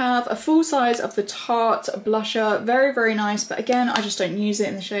then have a full size of the Tarte blusher. Very, very nice, but again, I just don't use it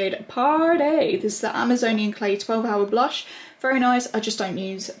in the shade Party. This is the Amazonian Clay 12-hour blush. Very nice. I just don't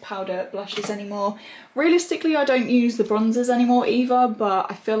use powder blushes anymore. Realistically, I don't use the bronzers anymore either, but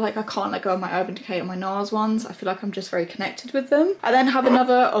I feel like I can't let go of my Urban Decay and my NARS ones. I feel like I'm just very connected with them. I then have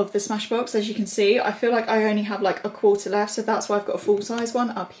another of the Smashbox, as you can see. I feel like I only have like a quarter left, so that's why I've got a full size one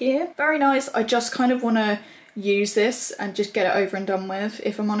up here. Very nice. I just kind of want to use this and just get it over and done with,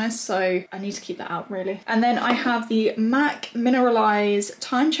 if I'm honest, so I need to keep that out really. And then I have the MAC Mineralize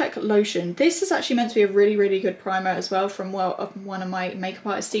Time Check Lotion. This is actually meant to be a really, really good primer as well, from what one of my makeup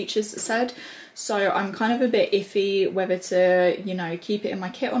artist teachers said. So I'm kind of a bit iffy whether to, you know, keep it in my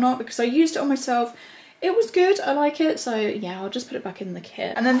kit or not, because I used it on myself. It was good, I like it, so yeah, I'll just put it back in the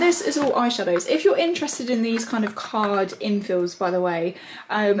kit. And then this is all eyeshadows. If you're interested in these kind of card infills, by the way,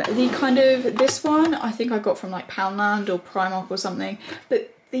 this one I think I got from like Poundland or Primark or something,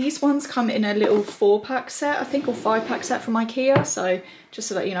 but these ones come in a little 4-pack set, I think, or 5-pack set from IKEA, so just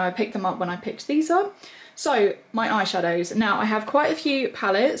to let you know, I picked them up when I picked these up. So, my eyeshadows. Now, I have quite a few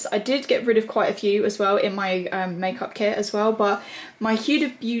palettes. I did get rid of quite a few as well in my makeup kit as well, but my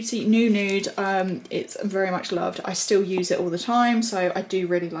Huda Beauty New Nude, it's very much loved. I still use it all the time, so I do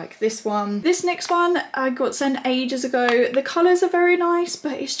really like this one. This next one I got sent ages ago. The colours are very nice,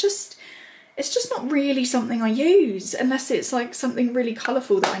 but it's just not really something I use unless it's like something really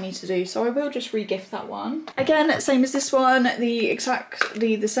colourful that I need to do, so I will just re-gift that one. Again, same as this one,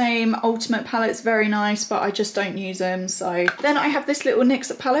 exactly the same. Ultimate palette's very nice, but I just don't use them. So then I have this little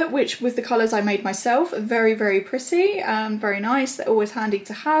NYX palette, which with the colours I made myself, very, very pretty, very nice. They're always handy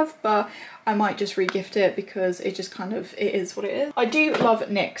to have, but I might just re-gift it because it just kind of, it is what it is. I do love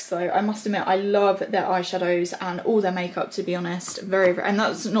NYX though, I must admit. I love their eyeshadows and all their makeup, to be honest. Very, and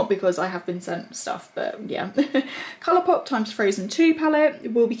that's not because I have been sent stuff, but yeah. Colourpop times Frozen 2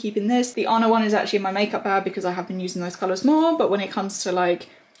 palette, we'll be keeping this. The Anna one is actually in my makeup bag because I have been using those colours more, but when it comes to like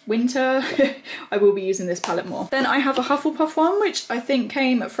winter, I will be using this palette more. Then I have a Hufflepuff one, which I think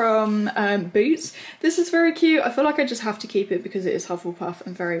came from Boots. This is very cute. I feel like I just have to keep it because it is Hufflepuff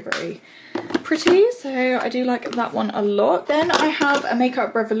and very, very pretty, so I do like that one a lot. Then I have a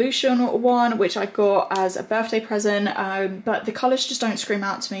Makeup Revolution one, which I got as a birthday present, but the colours just don't scream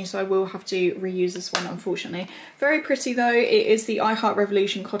out to me, so I will have to reuse this one, unfortunately. Very pretty though. It is the I Heart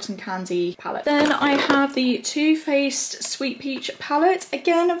Revolution Cotton Candy palette. Then I have the Too Faced Sweet Peach palette.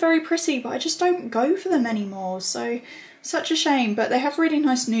 Again, very pretty, but I just don't go for them anymore, so such a shame. But they have really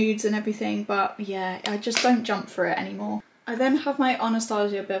nice nudes and everything, but yeah, I just don't jump for it anymore. I then have my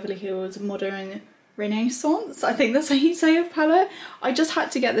Anastasia Beverly Hills Modern Renaissance, I think that's how you say it, palette. I just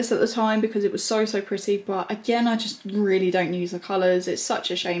had to get this at the time because it was so, so pretty, but again, I just really don't use the colours. It's such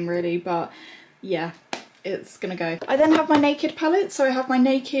a shame really, but yeah, it's gonna go. I then have my Naked palette, so I have my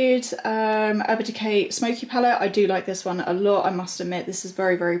Naked Urban Decay Smoky palette. I do like this one a lot, I must admit. This is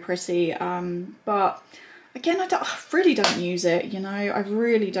very, very pretty, but again, I really don't use it, you know, I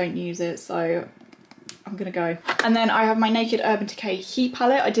really don't use it, so I'm gonna go. And then I have my Naked Urban Decay Heat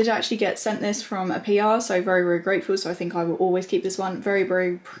palette. I did actually get sent this from a PR, so very, very grateful, so I think I will always keep this one. Very,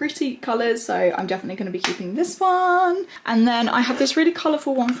 very pretty colours, so I'm definitely going to be keeping this one. And then I have this really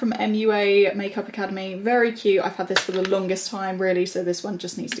colourful one from MUA Makeup Academy. Very cute. I've had this for the longest time really, so this one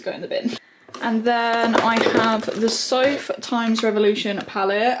just needs to go in the bin. And then I have the Soph Times Revolution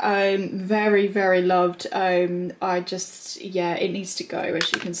palette. Very, very loved. I just, yeah, it needs to go.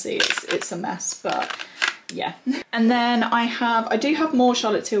 As you can see, it's a mess, but yeah. And then I do have more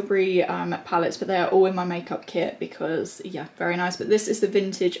Charlotte Tilbury palettes, but they are all in my makeup kit because, yeah, very nice. But this is the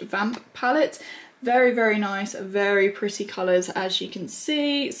Vintage Vamp palette. Very, very nice, very pretty colours, as you can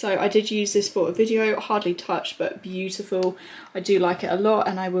see. So I did use this for a video, hardly touched, but beautiful. I do like it a lot,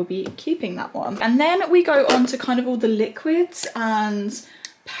 and I will be keeping that one. And then we go on to kind of all the liquids and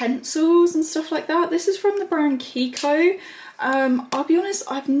pencils and stuff like that. This is from the brand Kiko. I'll be honest,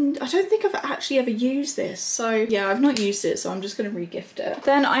 I don't think I've actually ever used this, so yeah, I've not used it, so I'm just going to re-gift it.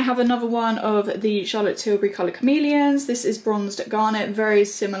 Then I have another one of the Charlotte Tilbury Colour Chameleons. This is Bronzed Garnet, very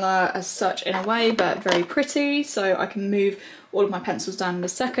similar as such in a way, but very pretty, so I can move all of my pencils down in a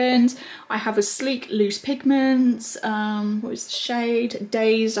second. I have a Sleek Loose Pigments, what is the shade?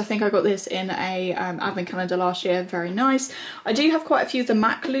 Dazed. I think I got this in a advent calendar last year, very nice. I do have quite a few of the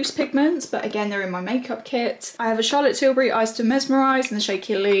MAC Loose Pigments, but again, they're in my makeup kit. I have a Charlotte Tilbury Eyes to Mesmerise in the shade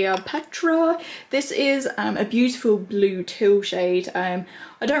Cleopatra. This is a beautiful blue teal shade.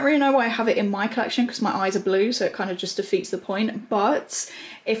 I don't really know why I have it in my collection because my eyes are blue, so it kind of just defeats the point. But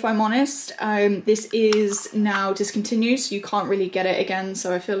if I'm honest, this is now discontinued, so you can't really get it again.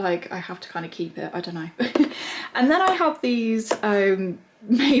 So I feel like I have to kind of keep it. I don't know. And then I have these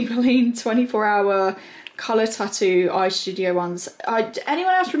Maybelline 24-hour colour tattoo eye studio ones.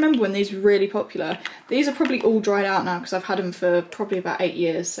 Anyone else remember when these were really popular? These are probably all dried out now because I've had them for probably about 8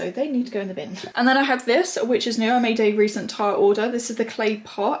 years, so they need to go in the bin. And then I have this, which is new. I made a recent tire order. This is the Clay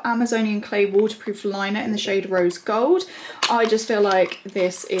Pot Amazonian Clay Waterproof Liner in the shade Rose Gold. I just feel like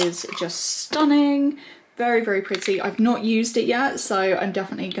this is just stunning. Very, very pretty. I've not used it yet, so I'm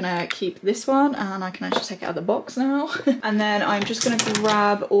definitely gonna keep this one, and I can actually take it out of the box now. And then I'm just gonna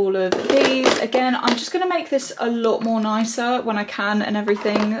grab all of these. Again, I'm just gonna make this a lot more nicer when I can and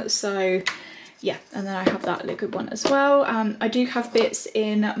everything, so yeah. And then I have that liquid one as well. I do have bits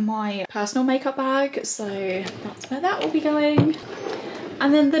in my personal makeup bag, so that's where that will be going.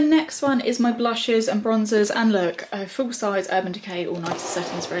 And then the next one is my blushes and bronzers, and look, a full-size Urban Decay All Nighter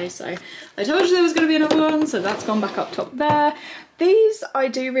Setting Spray. So I told you there was going to be another one, so that's gone back up top there. These I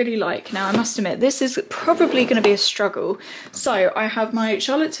do really like. Now I must admit, this is probably going to be a struggle. So I have my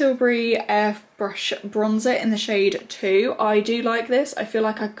Charlotte Tilbury Airbrush Bronzer in the shade 2. I do like this. I feel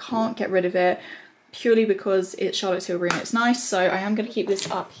like I can't get rid of it purely because it's Charlotte Tilbury and it's nice, so I am going to keep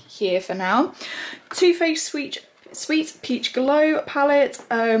this up here for now. Too Faced Sweet Peach Glow palette.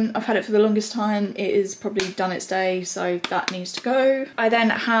 I've had it for the longest time. It is probably done its day, so that needs to go. I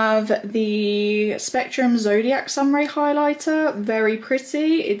then have the Spectrum Zodiac Sunray highlighter. Very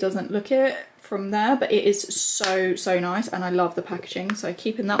pretty. It doesn't look it from there, but it is so, so nice, and I love the packaging, so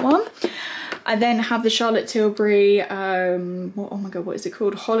keeping that one. I then have the Charlotte Tilbury, oh my god, what is it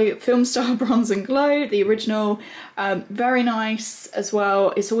called? Holly Film Star Bronze and Glow, the original. Very nice as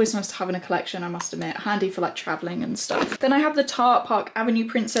well. It's always nice to have in a collection, I must admit. Handy for like traveling and stuff. Then I have the Tarte Park Avenue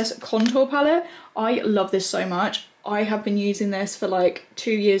Princess Contour Palette. I love this so much. I have been using this for like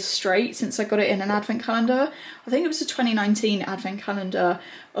 2 years straight since I got it in an advent calendar. I think it was a 2019 advent calendar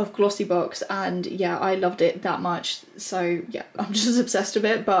of Glossybox, and yeah, I loved it that much. So yeah, I'm just obsessed with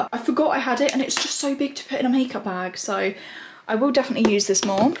it, but I forgot I had it, and it's just so big to put in a makeup bag, so I will definitely use this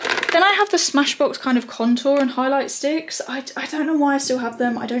more. Then I have the Smashbox kind of contour and highlight sticks. I don't know why I still have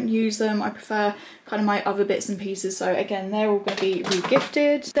them. I don't use them. I prefer kind of my other bits and pieces. So again, they're all going to be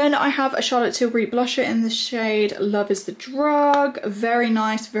re-gifted. Then I have a Charlotte Tilbury blusher in the shade Love is the Drug. Very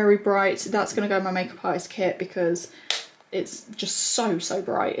nice, very bright. That's going to go in my makeup artist kit because it's just so, so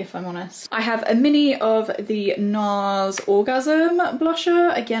bright, if I'm honest. I have a mini of the NARS Orgasm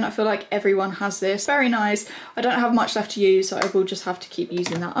blusher. Again, I feel like everyone has this. Very nice. I don't have much left to use, so I will just have to keep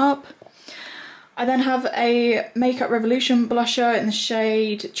using that up. I then have a Makeup Revolution blusher in the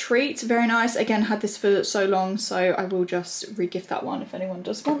shade Treat. Very nice. Again, had this for so long, so I will just re-gift that one if anyone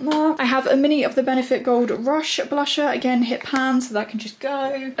does want that. I have a mini of the Benefit Gold Rush blusher. Again, hit pan, so that can just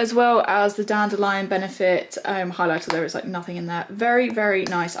go. As well as the Dandelion Benefit highlighter. There is like nothing in there. Very, very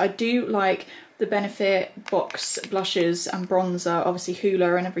nice. I do like the Benefit box blushes and bronzer, obviously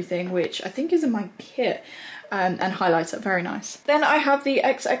Hoola and everything, which I think is in my kit. And highlighter, very nice. Then I have the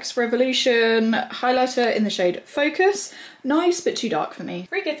XX Revolution highlighter in the shade Focus. Nice, but too dark for me.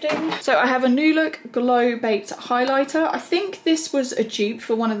 Re-gifting. So I have a New Look Glow Baked highlighter. I think this was a dupe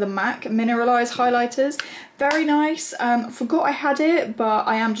for one of the MAC Mineralized highlighters. Very nice. Forgot I had it, but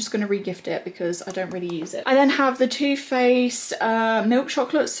I am just going to re-gift it because I don't really use it. I then have the Too Faced Milk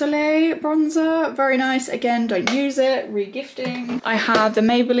Chocolate Soleil bronzer. Very nice. Again, don't use it. Re-gifting. I have the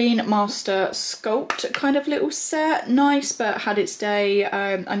Maybelline Master Sculpt kind of little set. Nice, but had its day.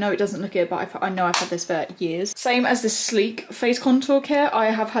 I know it doesn't look it, but I know I've had this for years. Same as the Sleek face contour kit. I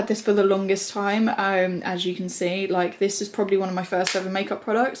have had this for the longest time. As you can see, like this is probably one of my first ever makeup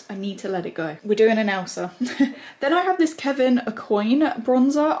products. I need to let it go. We're doing an Elsa. Then I have this Kevyn Aucoin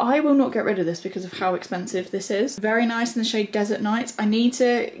bronzer. I will not get rid of this because of how expensive this is. Very nice in the shade Desert Nights. I need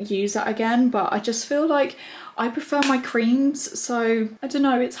to use that again, but I just feel like I prefer my creams, so I don't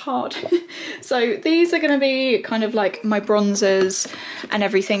know, it's hard. So these are going to be kind of like my bronzers and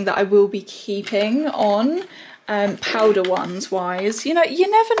everything that I will be keeping on. Powder ones wise, you know, you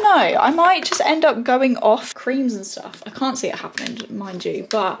never know. I might just end up going off creams and stuff. I can't see it happening, mind you,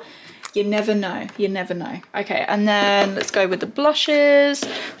 but You never know, you never know. Okay, and then let's go with the blushes.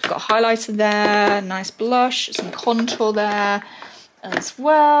 We've got a highlighter there, nice blush, some contour there as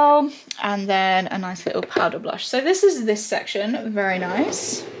well, and then a nice little powder blush. So this is this section, very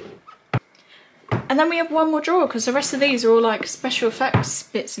nice. And then we have one more drawer because the rest of these are all like special effects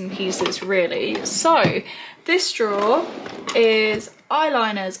bits and pieces really. So this drawer is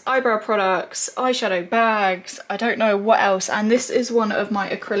eyeliners, eyebrow products, eyeshadow bags, I don't know what else, and this is one of my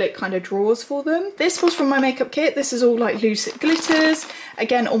acrylic kind of drawers for them. This was from my makeup kit. This is all like loose glitters,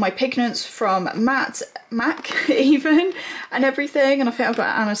 again all my pigments from MAC even, and everything, and I think I've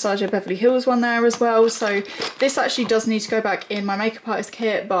got an Anastasia Beverly Hills one there as well. So this actually does need to go back in my makeup artist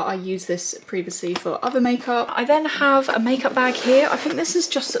kit, but I used this previously for other makeup. I then have a makeup bag here. I think this is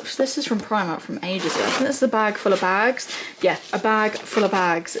from Primark from ages ago. I think this is a bag full of bags. Yeah, a bag full of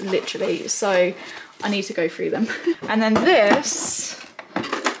bags, literally. So I need to go through them. And then this,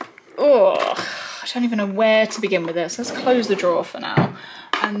 oh, I don't even know where to begin with this. Let's close the drawer for now.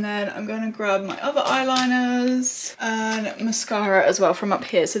 And then I'm going to grab my other eyeliners and mascara as well from up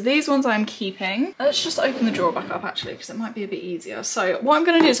here. So these ones I'm keeping. Let's just open the drawer back up actually, because it might be a bit easier. So what I'm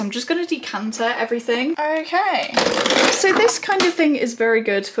going to do is I'm just going to decanter everything. Okay. So this kind of thing is very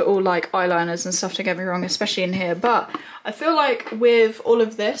good for all like eyeliners and stuff, don't get me wrong, especially in here. But I feel like with all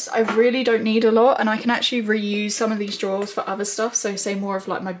of this, I really don't need a lot, and I can actually reuse some of these drawers for other stuff. So say more of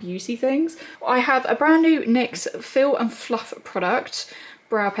like my beauty things. I have a brand new NYX Fill and Fluff product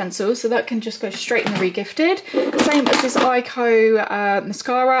brow pencil, so that can just go straight in the regifted. Same as this Ico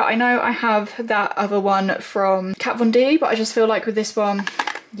mascara. I know I have that other one from Kat Von D, but I just feel like with this one,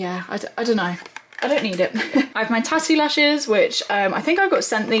 yeah, I don't know. I don't need it. I have my tattoo lashes, which I think I got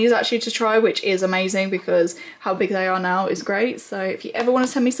sent these actually to try, which is amazing because how big they are now is great. So if you ever want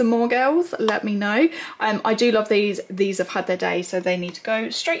to send me some more, girls, let me know. I do love these. These have had their day, so they need to go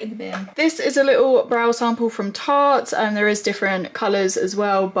straight in the bin. This is a little brow sample from Tarte, and there is different colours as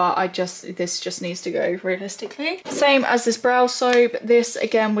well, but this just needs to go realistically. Same as this brow soap. This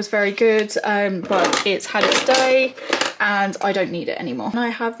again was very good, but it's had its day and I don't need it anymore. And I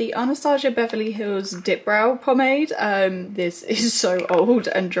have the Anastasia Beverly Hills Dip Brow Pomade. This is so old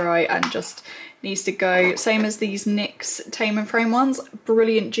and dry and just needs to go. Same as these NYX Tame and Frame ones.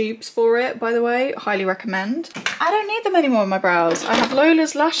 Brilliant dupes for it, by the way. Highly recommend. I don't need them anymore on my brows. I have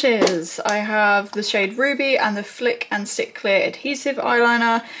Lola's lashes. I have the shade Ruby and the Flick and Stick Clear Adhesive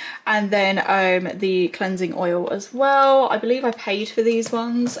eyeliner, and then the cleansing oil as well. I believe I paid for these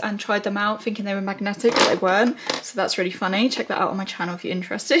ones and tried them out thinking they were magnetic, but they weren't, so that's really funny. Check that out on my channel if you're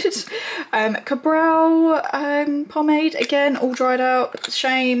interested. Cabral pomade, again all dried out,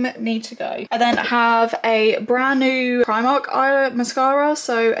 shame, need to go. I then have a brand new Primark eye mascara,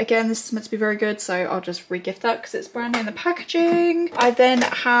 so again this is meant to be very good, so I'll just re-gift that because it's brand new in the packaging. I then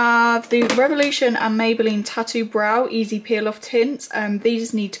have the Revolution and Maybelline Tattoo Brow Easy Peel Off tints.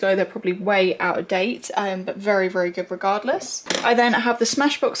 These need to go. They're probably way out of date, but very, very good regardless. I then have the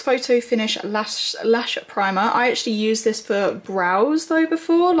Smashbox Photo Finish Lash Primer. I actually used this for brows though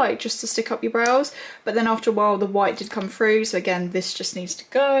before, like just to stick up your brows, but then after a while the white did come through, so again this just needs to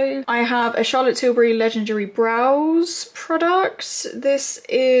go. I have a Charlotte Tilbury Legendary Brows product. This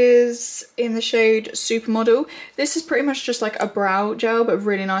is in the shade Supermodel. This is pretty much just like a brow gel, but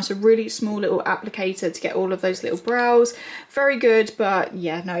really nice, a really small little applicator to get all of those little brows. Very good, but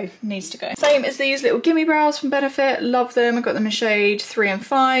yeah, no, needs to go. Same as these little gimme brows from Benefit. Love them. I got them in shade 3 and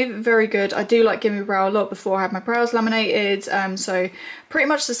 5. Very good. I do like gimme brow a lot before I had my brows laminated, so pretty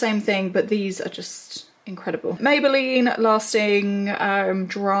much the same thing, but these are just incredible. Maybelline Lasting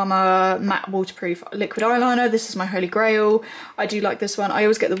Drama Matte Waterproof Liquid Eyeliner. This is my holy grail. I do like this one. I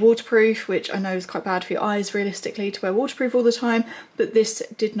always get the waterproof, which I know is quite bad for your eyes realistically to wear waterproof all the time, but this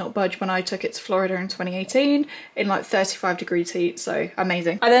did not budge when I took it to Florida in 2018 in like 35 degrees heat, so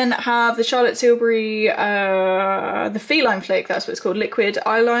amazing. I then have the Charlotte Tilbury the Feline Flick, that's what it's called, liquid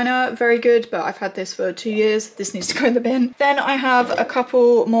eyeliner. Very good, but I've had this for 2 years. This needs to go in the bin. Then I have a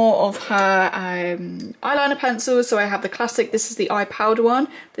couple more of her eyeliner pencils. So I have the classic, this is the eye powder one.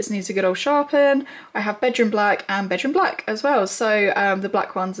 This needs a good old sharpen. I have Bedroom Black and Bedroom Black as well. So the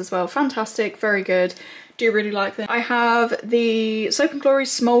black ones as well, fantastic, very good. Do really like them. I have the Soap and Glory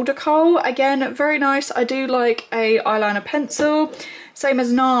Smolder Kohl, again very nice. I do like a eyeliner pencil. Same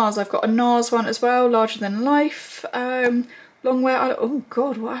as NARS, I've got a NARS one as well, larger than life. Long wear, oh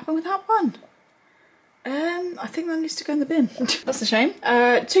god, what happened with that one? I think that needs to go in the bin. That's a shame.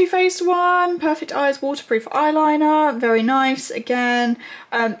 Too Faced one, Perfect Eyes waterproof eyeliner, very nice again.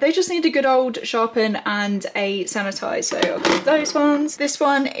 They just need a good old sharpen and a sanitize, so I'll keep those ones. This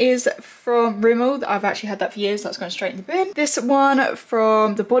one is from Rimmel. I've actually had that for years. That's going straight in the bin. This one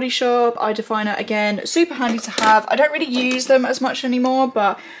from the Body Shop, eye definer, again, super handy to have. I don't really use them as much anymore,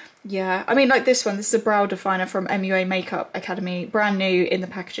 but yeah, I mean, like this one, this is a brow definer from MUA Makeup Academy, brand new in the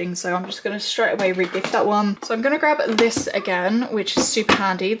packaging, so I'm just going to straight away re-gift that one. So I'm going to grab this again, which is super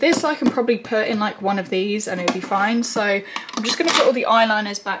handy. This I can probably put in like one of these and it'll be fine. So I'm just going to put all the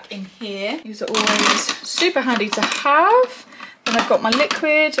eyeliners back in here. These are always super handy to have. Then I've got my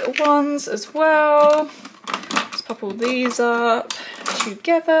liquid ones as well. Let's pop all these up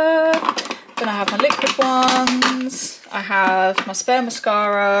together. Then I have my liquid ones. I have my spare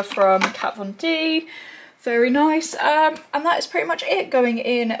mascara from Kat Von D. Very nice. And that is pretty much it going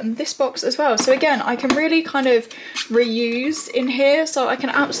in this box as well. So again, I can really kind of reuse in here. So I can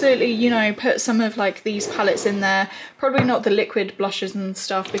absolutely, you know, put some of like these palettes in there. Probably not the liquid blushes and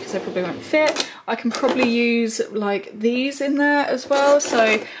stuff because they probably won't fit. I can probably use like these in there as well. So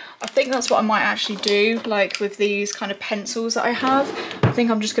I think that's what I might actually do, like with these kind of pencils that I have. I think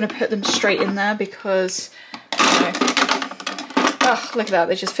I'm just going to put them straight in there because, you know, oh, look at that,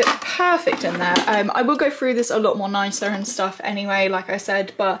 they just fit perfect in there. I will go through this a lot more nicer and stuff anyway, like I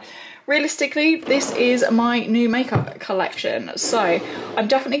said, but realistically, this is my new makeup collection. So I'm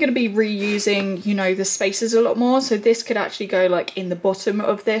definitely going to be reusing, you know, the spaces a lot more. So this could actually go like in the bottom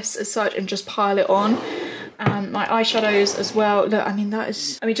of this as such and just pile it on. My eyeshadows as well. Look, I mean, that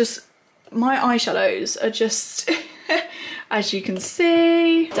is, I mean, just my eyeshadows are just as you can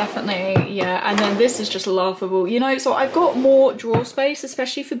see, definitely, yeah. And then this is just laughable, you know. So I've got more drawer space,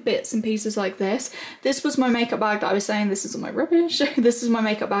 especially for bits and pieces like this. This was my makeup bag that I was saying, this is all my rubbish. This is my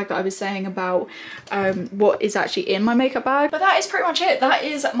makeup bag that I was saying about what is actually in my makeup bag. But that is pretty much it. That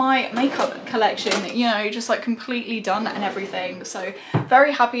is my makeup collection, you know, just like completely done and everything. So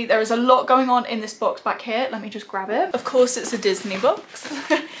very happy. There is a lot going on in this box back here. Let me just grab it. Of course, it's a Disney box.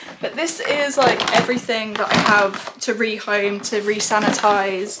 But this is like everything that I have to rehome, to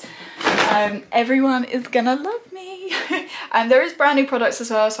re-sanitize. Everyone is gonna love me. And there is brand new products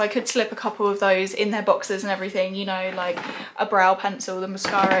as well, so I could slip a couple of those in their boxes and everything, you know, like a brow pencil, the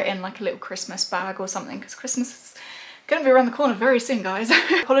mascara in like a little Christmas bag or something, because Christmas is gonna be around the corner very soon, guys.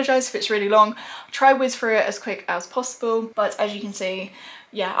 Apologise if it's really long. I'll try whiz through it as quick as possible, but as you can see,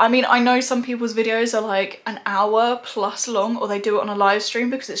 yeah, I mean, I know some people's videos are like an hour plus long, or they do it on a live stream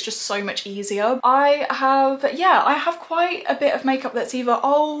because it's just so much easier. I have quite a bit of makeup that's either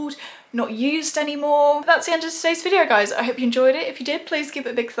old, not used anymore. But that's the end of today's video, guys. I hope you enjoyed it. If you did, please give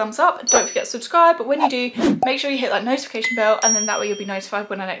it a big thumbs up. Don't forget to subscribe, but when you do, make sure you hit that notification bell, and then that way you'll be notified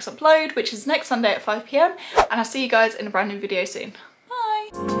when I next upload, which is next Sunday at 5 PM. And I'll see you guys in a brand new video soon.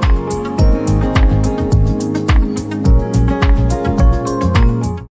 Bye.